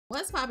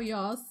What's poppin',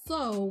 y'all?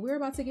 So we're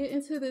about to get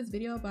into this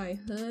video by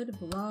Hood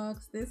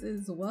Vlogs. This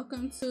is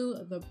welcome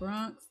to the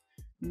Bronx,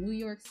 New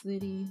York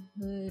City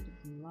Hood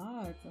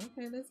Vlogs.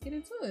 Okay, let's get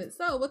into it.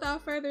 So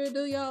without further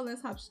ado, y'all,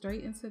 let's hop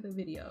straight into the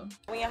video.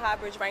 We in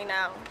Hobbie right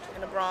now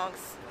in the Bronx,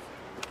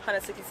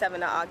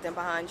 167 to Ogden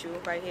behind you.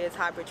 Right here is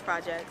Hobbie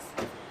Projects.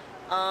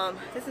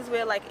 This is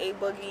where like A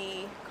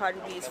Boogie, Cardi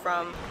B's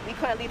from. We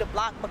couldn't leave the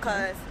block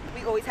because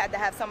we always had to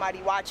have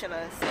somebody watching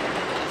us.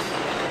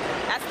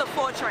 That's the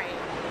 4 train.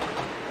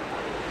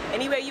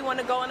 Anywhere you want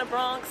to go in the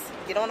Bronx,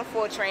 get on the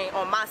 4 train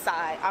on my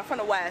side. I'm from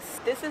the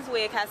West. This is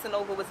where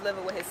Casanova was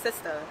living with his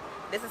sister.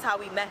 This is how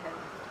we met him.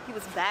 He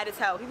was bad as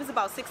hell. He was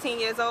about 16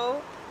 years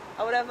old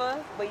or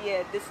whatever. But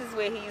yeah, this is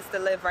where he used to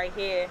live right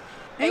here.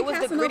 It was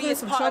the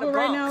grittiest part of the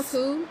Bronx. Right now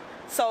too.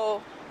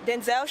 So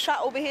Denzel shot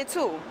over here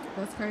too.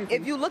 That's crazy.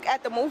 If you look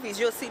at the movies,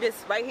 you'll see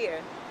this right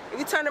here. If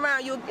you turn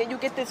around and you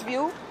get this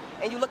view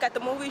and you look at the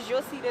movies,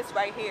 you'll see this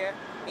right here.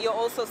 And you'll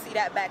also see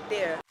that back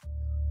there.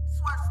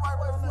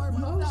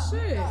 Oh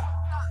shit.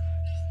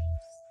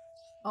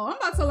 Oh, I'm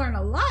about to learn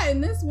a lot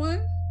in this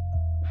one.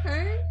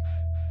 Okay.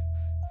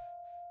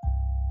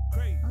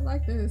 I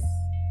like this.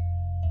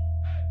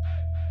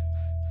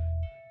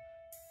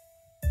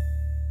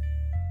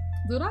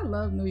 Dude, I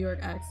love New York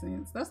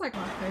accents. That's like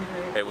my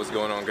favorite. Hey, what's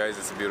going on, guys?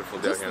 It's a beautiful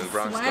day here in the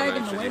Bronx. Gonna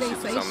introduce you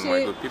to some of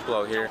my good people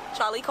out here.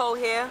 Charlie Cole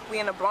here. We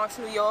in the Bronx,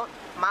 New York.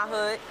 My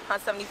hood,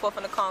 174th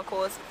in the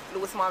Concourse,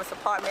 Louis Morris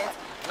Apartments.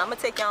 And I'm gonna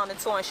take y'all on the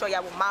tour and show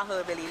y'all what my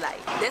hood really like.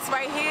 This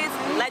right here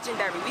is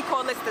legendary. We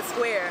call this the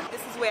square.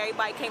 This is where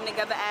everybody came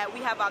together at.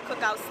 We have our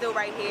cookout still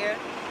right here.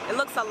 It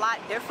looks a lot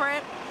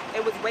different.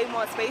 It was way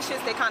more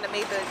spacious. They kind of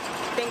made the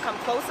thing come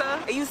closer.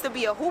 It used to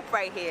be a hoop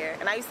right here.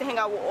 And I used to hang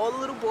out with all the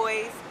little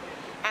boys.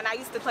 And I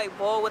used to play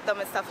ball with them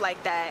and stuff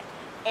like that.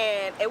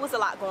 And it was a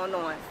lot going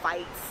on.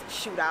 Fights,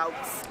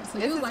 shootouts. So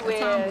you was like a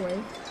tomboy.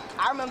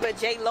 I remember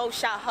J-Lo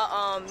shot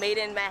her Made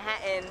in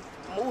Manhattan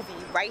movie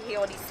right here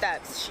on these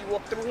steps. She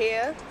walked through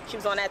here. She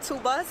was on that 2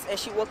 bus and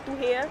she walked through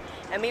here.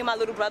 And me and my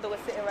little brother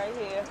was sitting right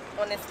here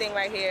on this thing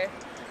right here.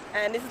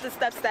 And this is the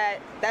steps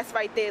that's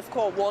right there. It's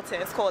called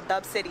Walton. It's called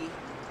Dub City.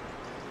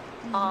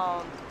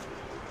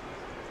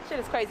 Shit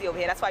is crazy over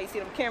here. That's why you see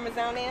them cameras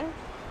down there.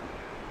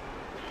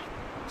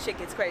 Shit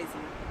gets crazy.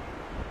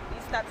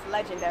 These steps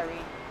legendary.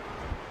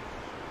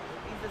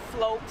 These are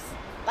slopes.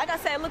 Like I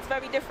said, it looks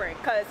very different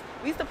because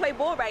we used to play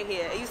ball right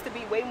here. It used to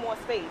be way more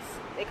space.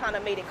 They kind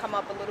of made it come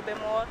up a little bit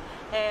more.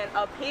 And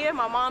up here,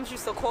 my moms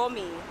used to call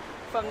me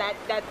from that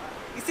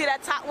you see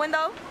that top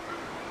window?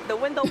 The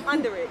window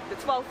under it, the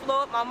 12th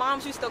floor. My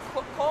moms used to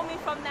call me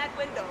from that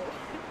window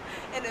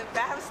and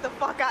embarrass the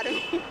fuck out of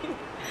me.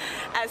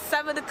 At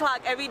 7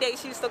 o'clock every day,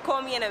 she used to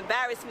call me and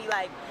embarrass me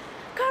like,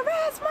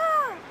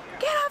 Charisma!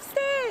 Get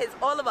upstairs!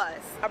 All of us.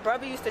 Our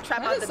brother used to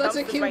trap out the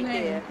dumpsters right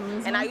there.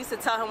 And I used to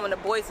tell him when the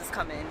boys was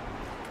coming.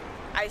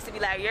 I used to be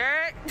like,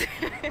 yeah.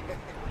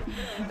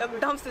 The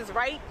dumpsters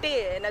right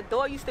there. And the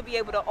door used to be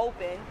able to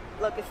open.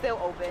 Look, it's still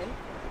open.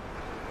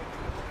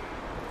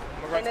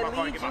 And it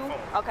leads you,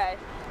 okay.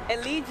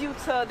 It leads you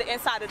to the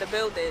inside of the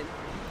building.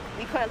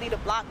 We couldn't leave the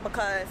block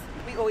because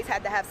we always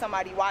had to have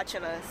somebody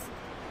watching us.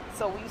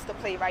 So we used to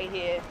play right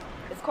here.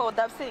 It's called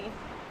Dub City,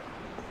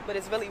 but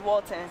it's really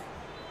Walton.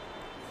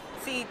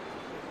 See,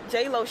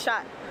 J-Lo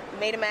shot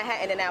Made in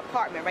Manhattan in that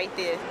apartment right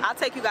there. I'll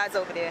take you guys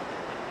over there.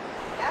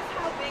 That's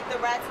how big the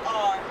rats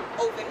are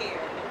over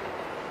here.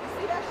 You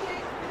see that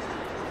shit?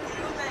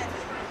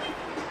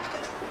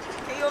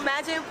 Can you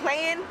imagine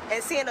playing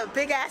and seeing a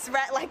big ass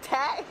rat like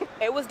that?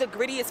 It was the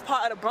grittiest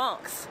part of the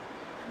Bronx.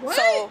 What?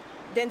 So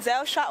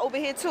Denzel shot over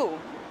here too.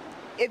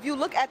 If you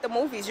look at the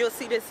movies, you'll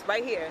see this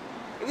right here.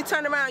 If you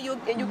turn around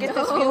and you get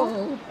this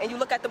view and you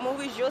look at the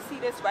movies, you'll see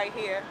this right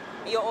here.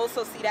 And you'll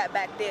also see that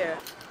back there.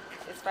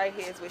 This right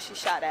here is where she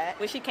shot at.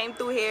 When she came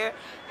through here,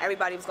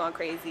 everybody was going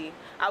crazy.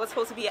 I was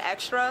supposed to be an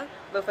extra,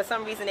 but for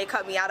some reason they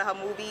cut me out of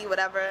her movie,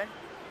 whatever.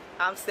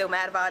 I'm still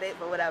mad about it,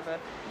 but whatever.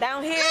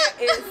 Down here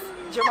is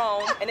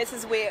Jerome, and this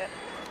is where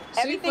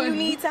everything you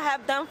need to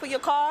have done for your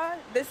car,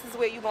 this is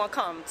where you're gonna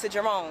come, to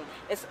Jerome.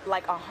 It's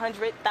like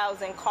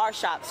 100,000 car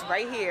shops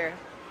right here.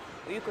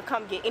 You could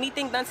come get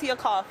anything done to your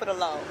car for the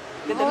low.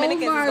 The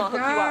Dominicans is gonna hook you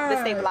up.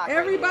 This they block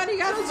Everybody right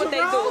got this is what they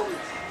do.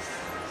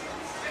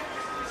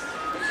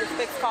 Just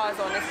fix cars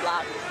on this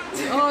block.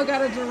 Oh,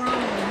 got a Jerome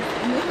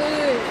in the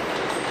hood.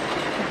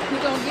 He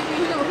gonna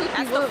hook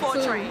That's you up. That's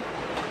the 4 train.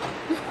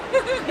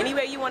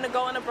 Anywhere you want to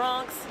go in the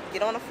Bronx,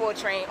 get on the 4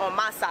 train on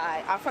my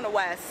side. I'm from the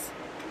West.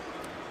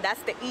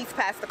 That's the east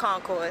past the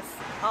Concourse.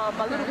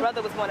 My little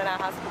brother was born in our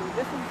hospital.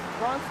 This is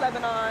Bronx,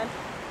 Lebanon.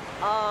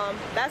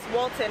 That's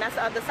Walton. That's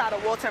the other side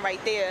of Walton right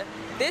there.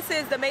 This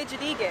is the Major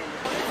Deegan.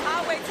 This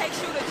highway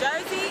takes you to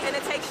Jersey and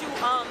it takes you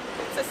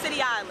to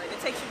City Island. It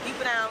takes you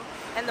deeper down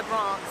in the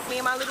Bronx. Me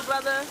and my little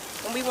brother,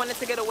 when we wanted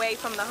to get away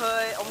from the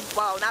hood,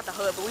 well, not the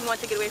hood, but we wanted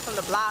to get away from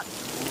the block,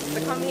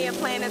 to come here,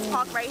 play in this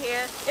park right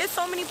here. There's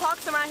so many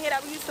parks around here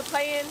that we used to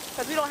play in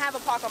because we don't have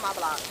a park on my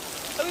block.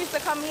 So we used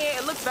to come here.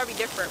 It looks very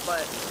different,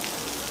 but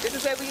this is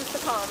where we used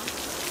to come.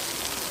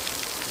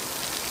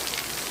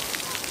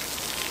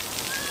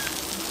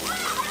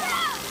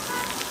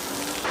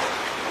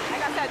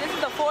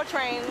 4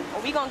 train.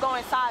 We gonna go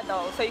inside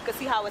though, so you can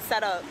see how it's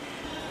set up.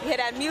 You hear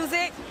that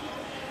music?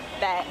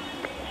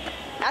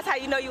 That's how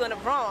you know you in the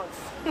Bronx.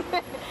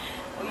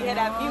 When you hear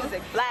that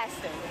music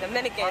blasting,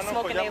 Dominican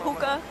smoking their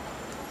hookah.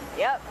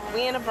 Yep,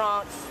 we in the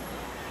Bronx.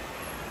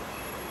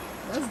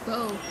 That's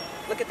dope.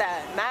 Look at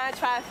that, mad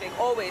traffic,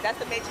 always. That's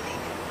the major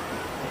league.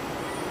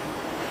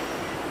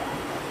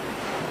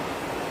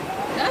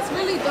 That's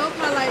really dope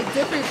how like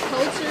different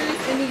cultures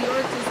in New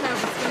York just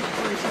have respect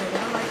for each other.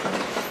 I like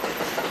that.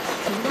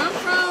 Where I'm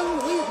from,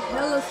 we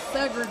hella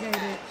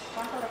segregated.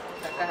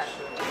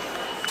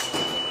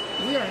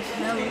 We are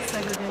hella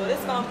segregated. So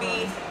this gonna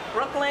be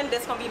Brooklyn,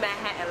 this gonna be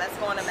Manhattan. Let's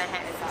go on the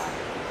Manhattan side.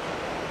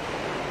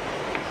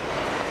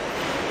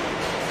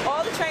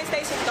 All the train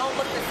stations don't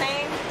look the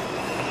same.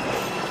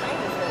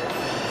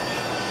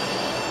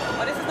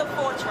 But this is the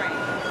 4 train.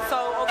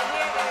 So over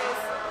here is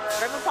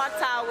River Park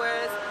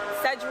Towers,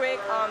 Cedric,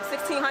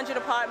 1600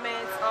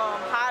 apartments,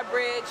 High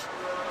Bridge,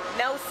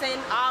 Nelson,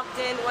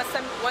 Ogden,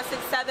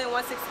 167,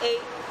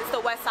 168. It's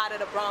the west side of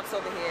the Bronx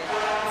over here.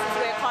 This is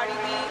where Cardi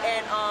B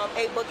and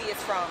A Boogie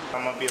is from.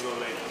 I'm gonna be a little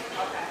late.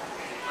 Okay.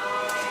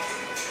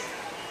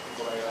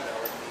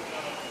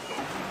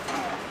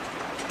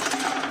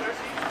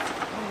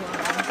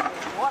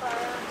 Water.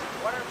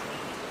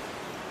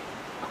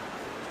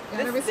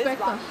 Gotta respect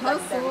the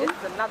hustle. This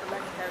is another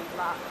legendary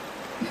block.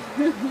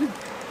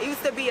 It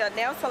used to be a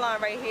nail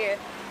salon right here.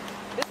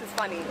 This is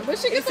funny. Where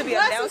she it get used to the be a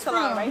nail glasses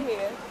salon from? right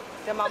here.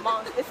 Then my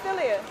mom, it's still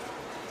here.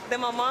 Then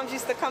my mom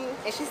used to come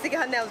and she used to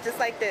get her nails just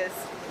like this.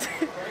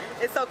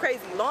 It's so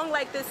crazy. Long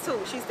like this too.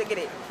 She used to get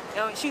it.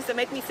 And she used to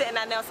make me sit in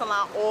that nail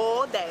salon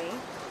all day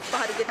for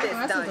her to get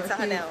this done to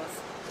her nails.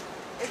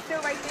 It's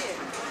still right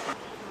there.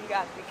 We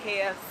got the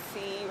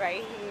KFC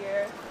right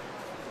here.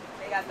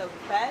 They got the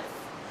best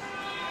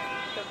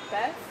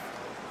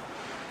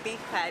beef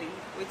patty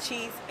with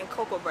cheese and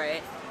cocoa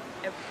bread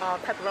and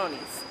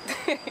pepperonis.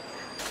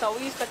 So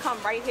we used to come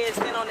right here,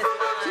 stand on this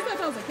line. She thought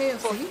that was a KFC.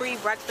 For free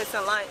breakfast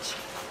and lunch.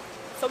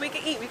 So we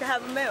could eat, we could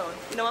have a meal.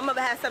 You know, my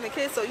mother had 7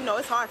 kids, so you know,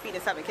 it's hard feeding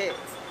 7 kids.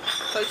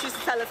 So she used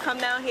to tell us, come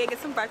down here, get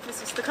some breakfast.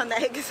 We used to come down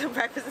here, get some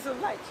breakfast and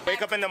some lunch.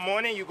 Wake up in the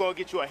morning, you go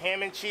get you a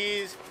ham and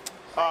cheese,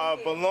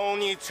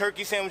 bologna,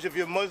 turkey sandwich if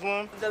you're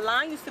Muslim. The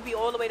line used to be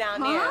all the way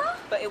down there,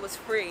 but it was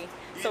free.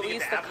 So we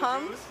used to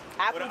come,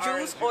 apple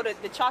juice or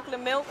the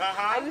chocolate milk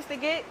I used to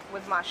get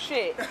was my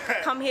shit.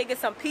 Come here, get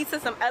some pizza,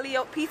 some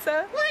Elliot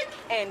pizza,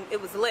 and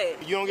it was lit.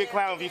 You don't get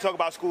clowned if you talk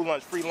about school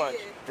lunch, free lunch.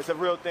 It's a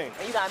real thing.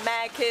 And you got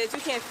mad kids, you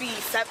can't feed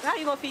 7. How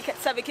you gonna feed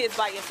 7 kids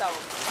by yourself?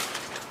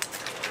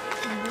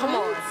 Come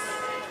on.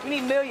 You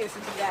need millions to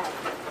do that.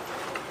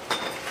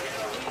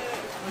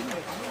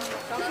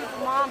 Some people's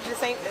moms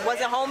just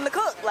wasn't home to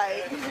cook.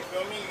 Like, You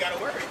feel me? You gotta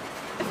work.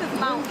 this is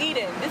Mount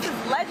Eden. This is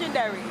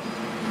legendary.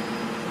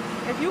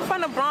 If you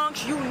from the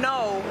Bronx, you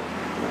know.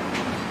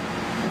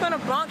 From the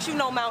Bronx, you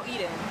know Mount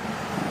Eden.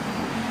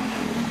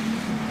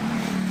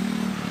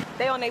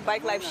 They on their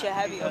bike life shit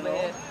heavy over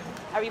here.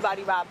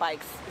 Everybody ride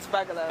bikes. It's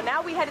regular. But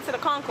now we headed to the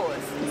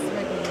concourse.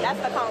 That's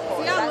the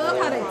concourse. See, I love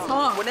how they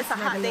talk. When it's a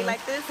hot day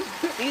like this,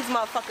 these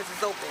motherfuckers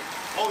is open.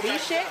 Oh,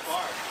 These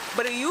shits,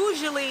 but it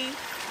usually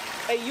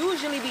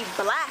be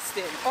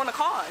blasting on the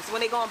cars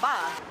when they going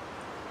by.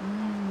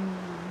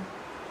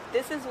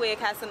 This is where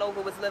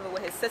Casanova was living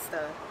with his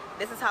sister.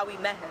 This is how we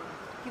met him.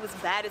 He was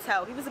bad as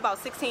hell. He was about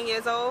 16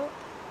 years old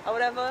or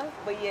whatever.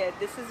 But yeah,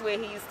 this is where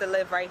he used to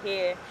live right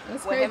here.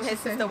 When him and his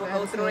sister would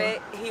go through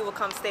it, he would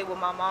come stay with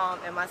my mom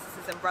and my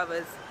sisters and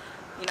brothers.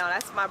 You know,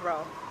 that's my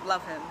bro.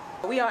 Love him.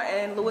 We are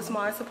in Louis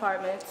Morris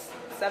Apartments,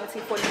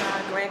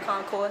 1749 Grand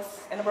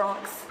Concourse in the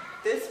Bronx.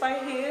 This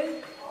right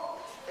here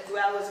is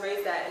where I was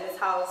raised at, in this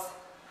house.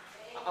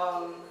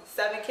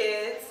 7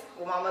 kids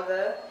with my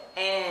mother,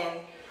 and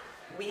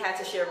we had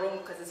to share a room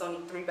because there's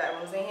only 3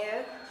 bedrooms in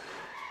here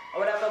or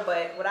whatever.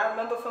 But what I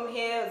remember from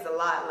here is a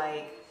lot.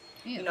 Like,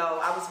 you know,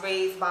 I was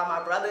raised by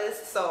my brothers,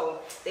 so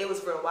they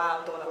was real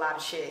wild doing a lot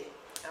of shit.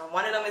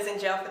 One of them is in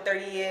jail for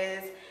 30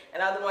 years,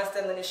 and the other one's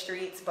still in the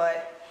streets.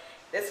 But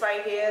this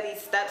right here,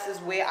 these steps is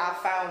where I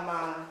found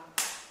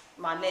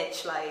my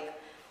niche. Like,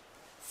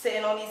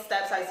 sitting on these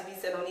steps, I used to be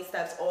sitting on these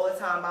steps all the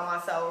time by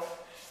myself,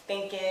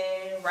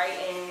 thinking,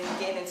 writing,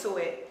 getting into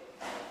it.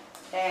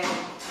 And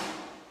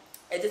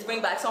it just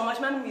brings back so much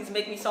memories,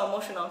 make me so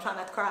emotional. I'm trying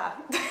not to cry.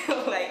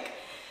 Like,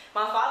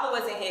 my father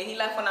wasn't here. He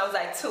left when I was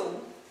like 2.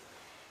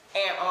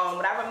 And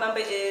what I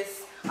remember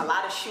is a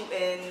lot of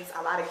shootings,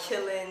 a lot of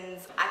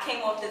killings. I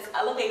came off this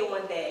elevator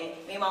one day,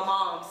 me and my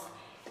mom's,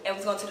 and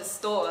was going to the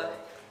store.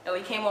 And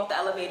we came off the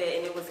elevator,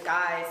 and it was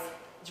guys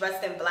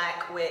dressed in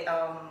black with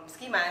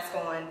ski masks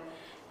on, and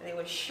they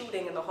were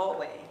shooting in the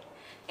hallway.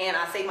 And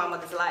I saved my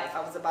mother's life. I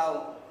was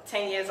about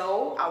 10 years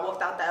old. I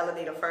walked out the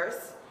elevator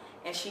first,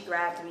 and she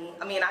grabbed me.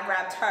 I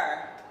grabbed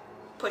her,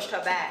 pushed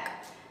her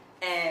back,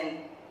 and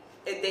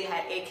they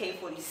had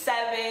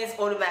AK-47s,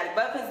 automatic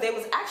weapons. They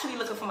was actually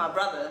looking for my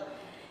brother.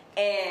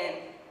 And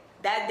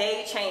that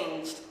day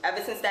changed.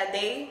 Ever since that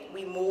day,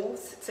 we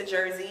moved to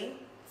Jersey.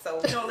 So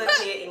we don't live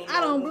here anymore.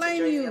 I don't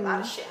blame you. A lot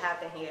of shit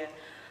happened here.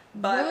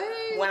 But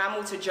what? when I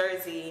moved to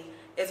Jersey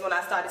is when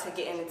I started to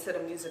get into the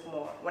music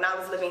more. When I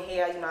was living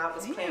here, you know, I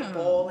was playing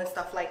ball and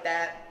stuff like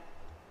that.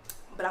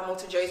 But I moved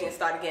to Jersey and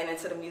started getting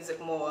into the music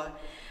more.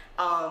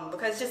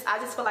 Because I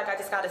just feel like I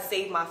just gotta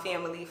save my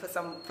family for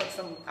some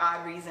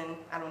odd reason.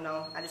 I don't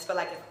know. I just feel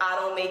like if I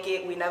don't make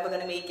it, we're never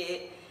gonna make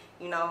it.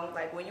 You know,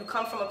 like when you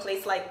come from a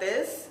place like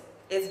this,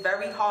 it's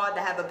very hard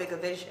to have a bigger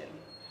vision.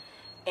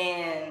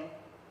 And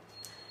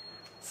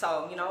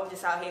so, you know,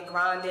 just out here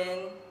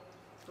grinding,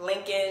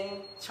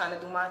 linking, trying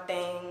to do my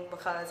thing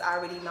because I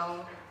already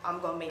know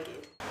I'm gonna make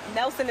it.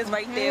 Nelson is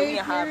right there. We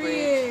in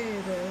Hobbie.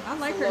 I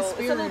like her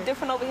spirit. It's a little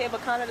different over here,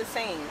 but kind of the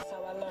same.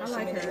 So I learned I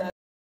like her.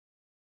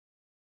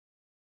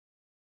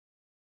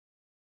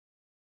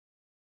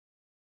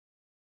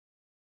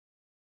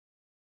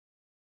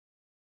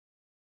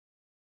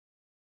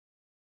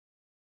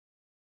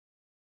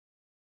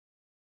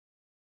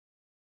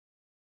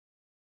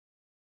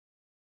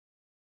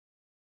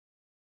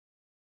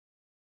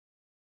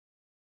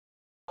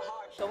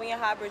 So we in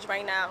High Bridge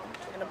right now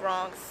in the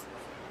Bronx,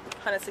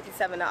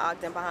 167 to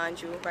Ogden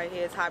behind you. Right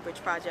here is High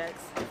Bridge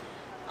Projects.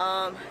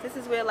 This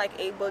is where like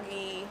A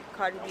Boogie,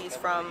 Cardi B's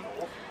from.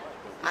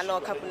 I know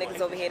a couple niggas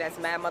over here that's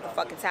mad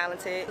motherfucking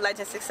talented.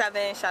 Legend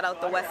 6'7", shout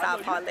out to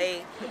Westside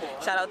Parlay,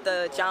 shout out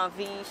to John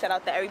V, shout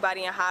out to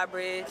everybody in High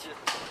Bridge.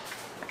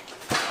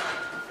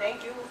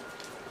 Thank you.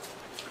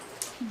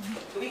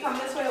 Do we come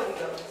this way or we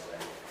go this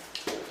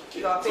way?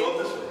 You go up here?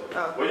 Go this way.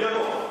 Oh. Where y'all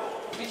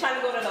going? We trying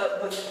to go to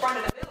the front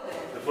of the building.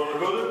 The front of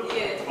the building?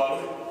 Yeah.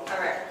 Follow me. All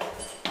right.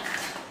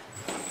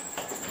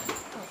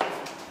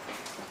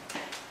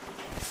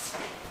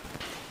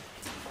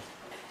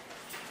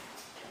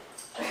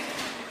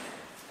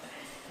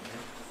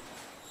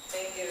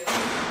 Thank you.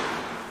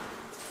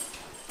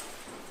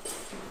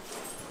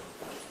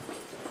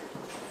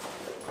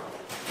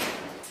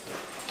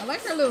 I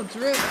like her little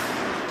drip.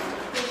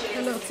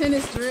 Her little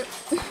tennis drip.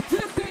 You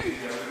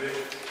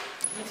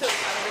too.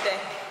 Have a good day.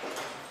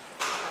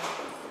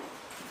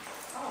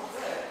 Oh,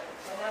 good.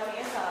 So now we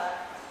inside.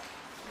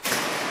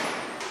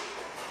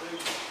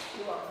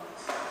 You're welcome.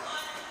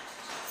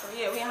 So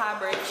yeah, we in High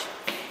Bridge,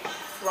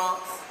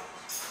 Bronx,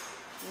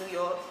 New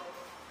York,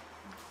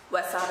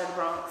 west side of the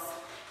Bronx.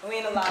 And we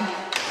in the lobby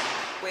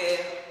where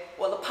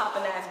all the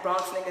poppin' ass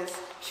Bronx niggas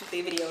shoot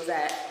their videos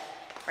at.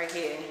 Right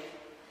here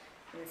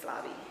in this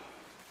lobby.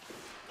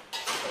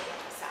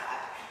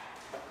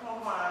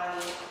 Come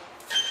on.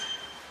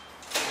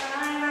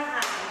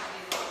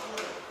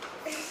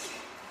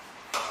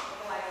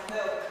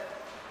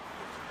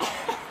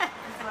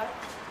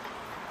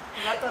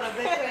 I thought a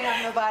bitch ain't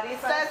have nobody.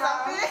 Said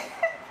something.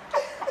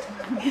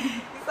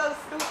 You're so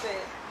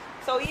stupid.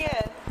 So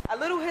yeah, a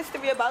little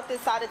history about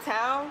this side of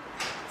town.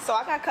 So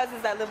I got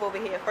cousins that live over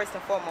here first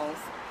and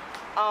foremost.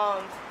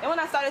 And when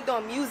I started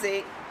doing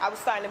music, I was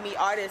starting to meet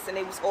artists and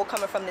they was all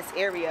coming from this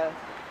area.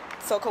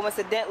 So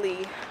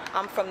coincidentally,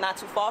 I'm from not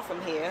too far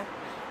from here.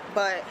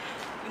 But,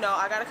 you know,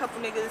 I got a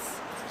couple niggas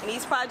in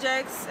these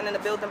projects and in the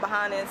building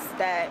behind us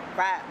that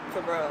rap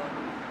for real.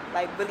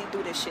 Like, really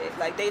do this shit.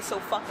 Like, they so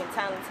fucking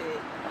talented.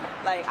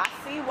 Like, I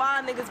see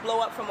why niggas blow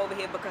up from over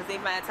here because they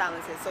mad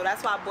talented. So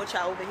that's why I brought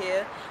y'all over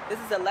here. This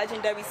is a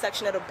legendary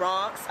section of the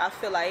Bronx. I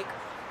feel like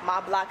my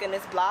block and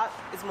this block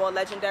is more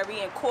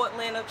legendary. And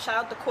Cortland, shout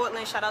out to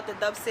Cortland, shout out to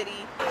Dub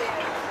City.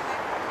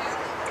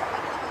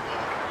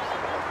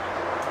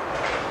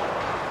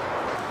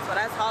 So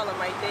that's Harlem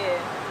right there.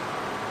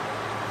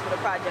 That's where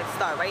the projects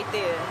start, right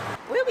there.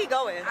 Where we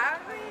going? I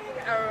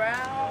mean,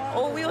 around.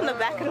 Oh, we on the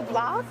back of the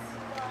block?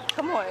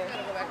 Come on. We're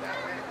gonna go back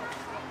that way.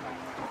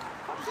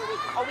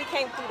 Oh, we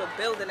came through the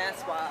building,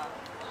 that's why.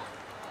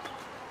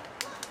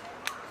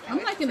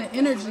 I'm liking the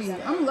energy.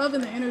 I'm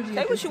loving the energy.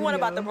 Say what you want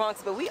about the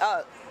Bronx, but we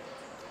up.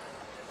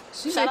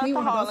 Shout out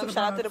to Harlem,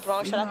 shout out to the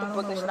Bronx, shout out to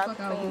Brooklyn, shout out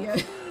to Queens.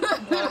 You know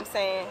what I'm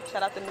saying?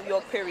 Shout out to New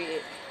York,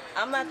 period.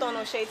 I'm not throwing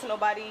no shade to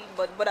nobody,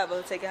 but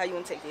whatever, take it how you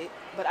want to take it.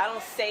 But I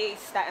don't say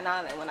Staten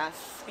Island when I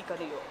speak of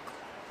New York.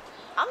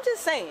 I'm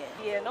just saying,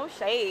 yeah, no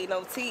shade,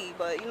 no tea,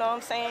 but you know what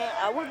I'm saying?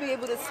 I would be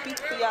able to speak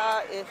for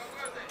y'all if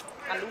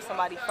I knew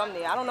somebody from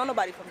there. I don't know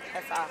nobody from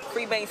SI.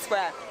 Free Bang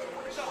Scrap,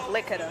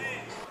 lick at her.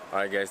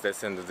 Alright guys, that's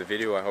the end of the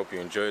video. I hope you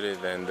enjoyed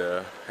it and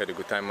had a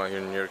good time out here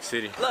in New York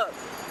City. Look,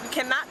 you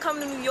cannot come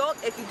to New York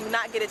if you do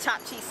not get a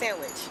chopped cheese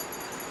sandwich.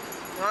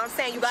 You know what I'm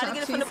saying? You gotta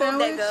get it from the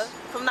bodega,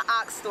 from the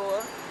ox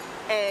store,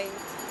 and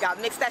you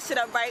gotta mix that shit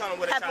up right.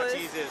 Peppers,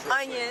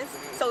 onions.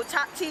 So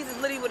chopped cheese is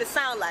literally what it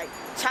sounds like.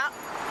 Chopped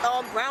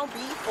ground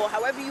beef or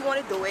however you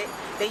want to do it.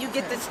 Then you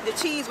get the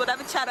cheese,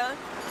 whatever cheddar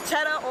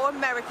or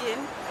American.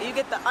 And you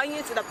get the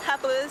onions and the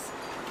peppers,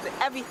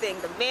 everything,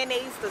 the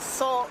mayonnaise, the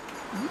salt.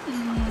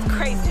 It's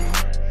crazy.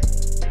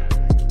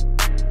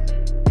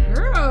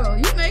 Girl,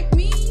 you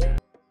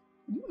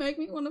make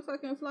me want to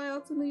fucking fly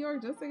out to New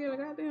York just to get a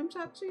goddamn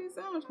chopped cheese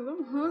sandwich because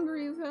I'm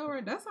hungry as hell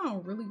right. That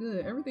sounds really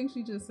good. Everything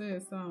she just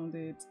said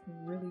sounded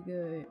really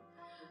good.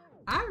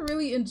 I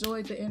really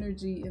enjoyed the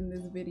energy in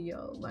this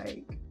video.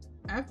 Like,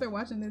 after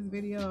watching this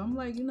video, I'm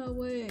like, you know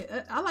what?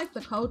 I like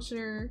the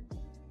culture.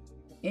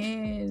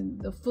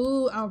 And the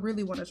food, I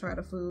really want to try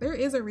the food. There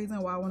is a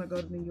reason why I want to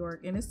go to New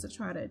York, and it's to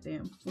try that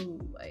damn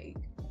food. Like,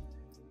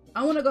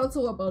 I want to go to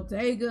a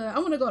bodega. I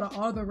want to go to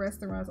all the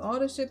restaurants, all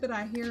the shit that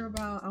I hear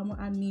about.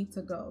 I need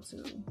to go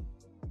to.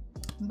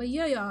 But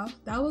yeah, y'all,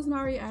 that was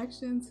my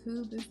reaction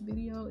to this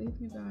video. If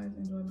you guys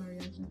enjoyed my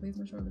reaction, please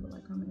make sure to leave a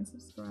like, comment, and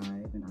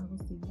subscribe, and I will